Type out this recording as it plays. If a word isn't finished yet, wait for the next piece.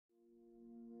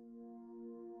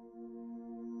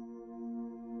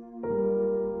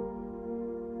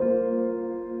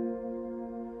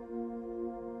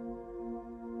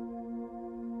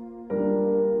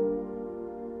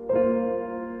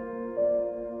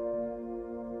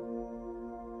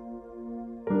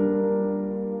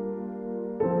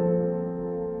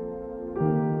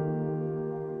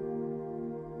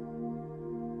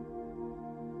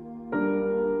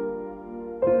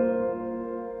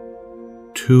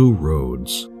two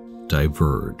roads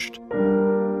diverged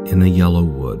in a yellow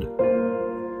wood,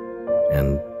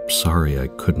 and sorry I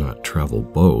could not travel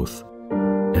both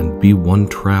and be one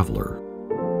traveler.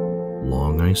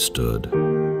 Long I stood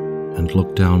and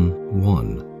looked down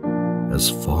one as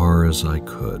far as I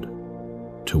could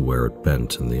to where it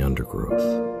bent in the undergrowth.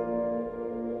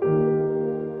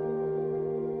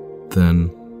 Then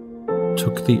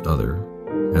took the other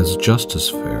as just as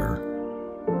fair,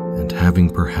 and having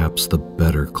perhaps the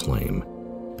better claim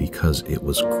because it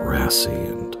was grassy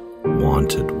and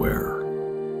wanted wear.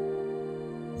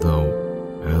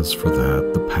 Though, as for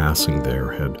that, the passing there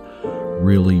had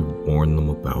really worn them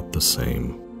about the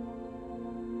same.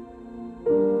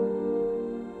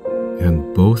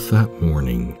 And both that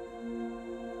morning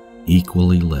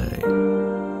equally lay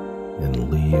in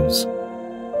leaves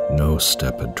no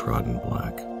step had trodden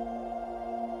black.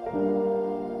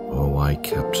 Oh, I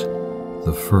kept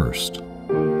the first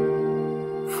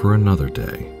for another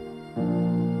day.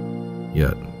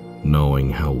 Yet, knowing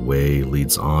how way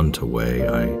leads on to way,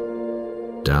 I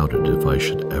doubted if I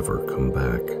should ever come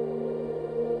back.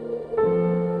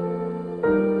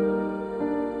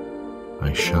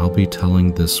 I shall be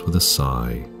telling this with a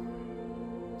sigh,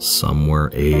 somewhere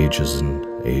ages and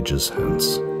ages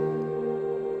hence.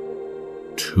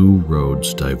 Two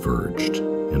roads diverged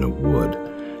in a wood,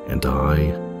 and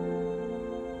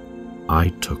I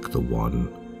took the one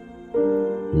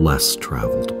less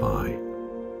traveled by,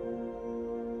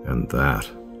 and that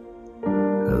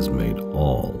has made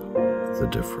all the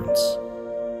difference.